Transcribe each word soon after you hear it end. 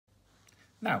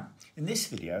Now, in this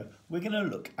video, we're going to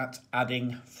look at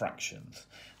adding fractions.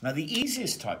 Now, the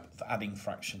easiest type of adding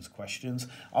fractions questions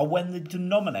are when the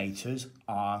denominators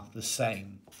are the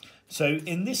same. So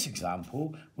in this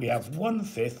example, we have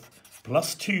 1/5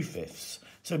 plus 2/5.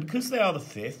 So because they are the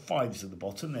fifth, 5's at the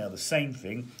bottom, they are the same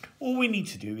thing, all we need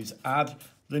to do is add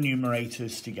the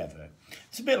numerators together.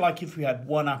 It's a bit like if we had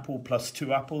 1 apple plus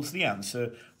 2 apples, the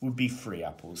answer would be 3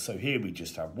 apples. So here we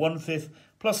just have 1/5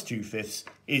 plus 2/5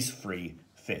 is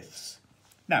 3/5.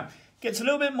 Now, it gets a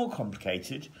little bit more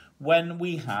complicated when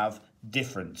we have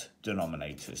different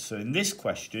denominators. So in this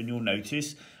question, you'll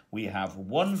notice we have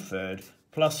 1/3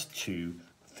 plus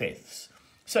 2/5.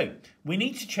 So we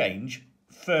need to change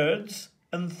thirds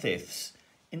and fifths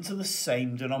into the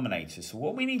same denominator. So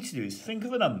what we need to do is think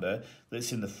of a number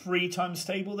that's in the 3 times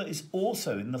table that is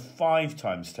also in the 5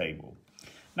 times table.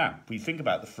 Now, if we think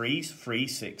about the 3's, 3,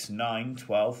 6, 9,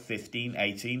 12, 15,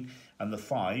 18, and the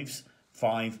 5's,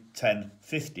 5, 10,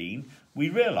 15, we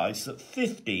realise that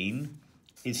 15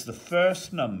 is the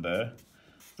first number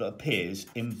that appears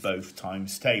in both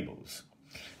times tables.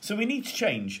 So we need to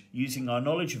change, using our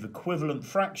knowledge of equivalent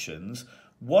fractions,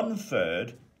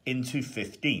 1/3 into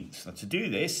 15ths. Now to do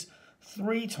this,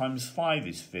 3 times 5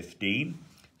 is 15,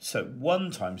 so 1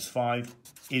 times 5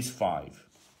 is 5.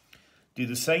 Do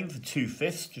the same for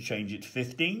 2/5 to change it to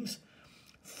 15ths.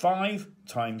 5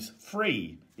 times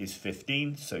 3 is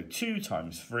 15, so 2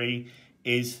 times 3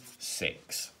 is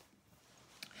 6.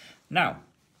 Now,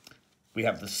 we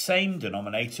have the same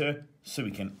denominator, so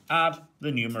we can add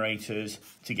the numerators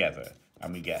together,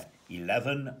 and we get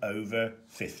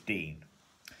 11/15.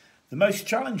 The most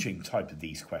challenging type of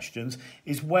these questions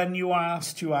is when you are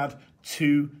asked to add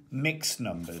two mixed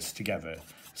numbers together.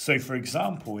 So for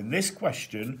example, in this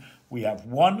question, we have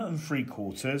 2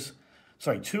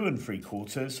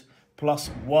 3/4 plus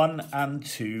 1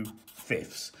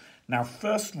 2/5. Now,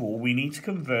 first of all, we need to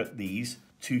convert these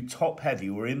to top-heavy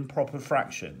or improper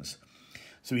fractions.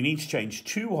 So we need to change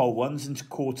 2 whole ones into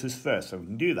quarters first. So we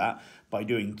can do that by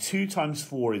doing 2 times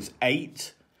 4 is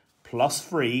 8, plus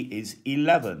 3 is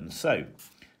 11. So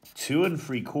 2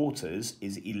 3/4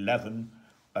 is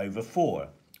 11/4.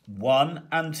 1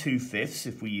 2/5,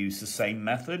 if we use the same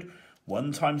method,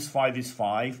 1 times 5 is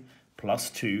 5, plus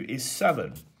 2 is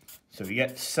 7. So we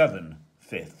get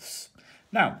 7/5.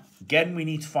 Now, again, we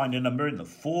need to find a number in the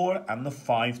 4 and the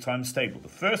 5 times table. The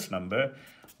first number,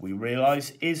 we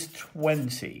realise, is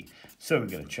 20. So we're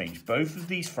going to change both of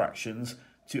these fractions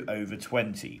to over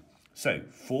 20. So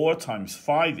 4 times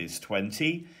 5 is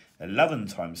 20, 11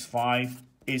 times 5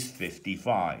 is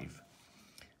 55.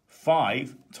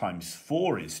 5 times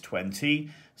 4 is 20,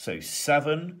 so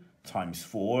 7 times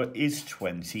 4 is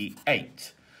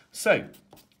 28. So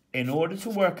in order to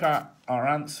work out our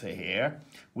answer here,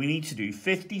 we need to do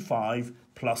 55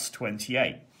 plus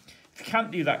 28. If you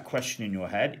can't do that question in your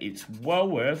head, it's well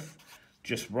worth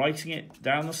just writing it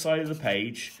down the side of the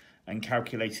page and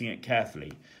calculating it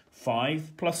carefully.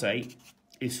 5 plus 8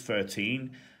 is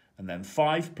 13, and then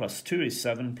 5 plus 2 is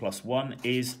 7, plus 1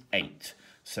 is 8.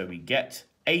 So we get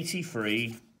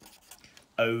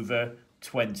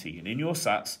 83/20. And in your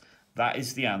SATs, that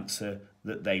is the answer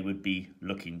that they would be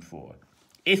looking for.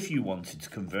 If you wanted to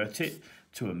convert it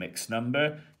to a mixed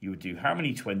number, you would do how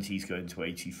many 20s go into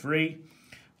 83,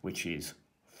 which is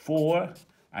 4,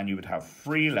 and you would have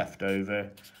 3 left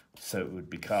over, so it would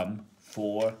become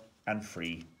 4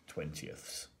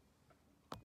 3/20.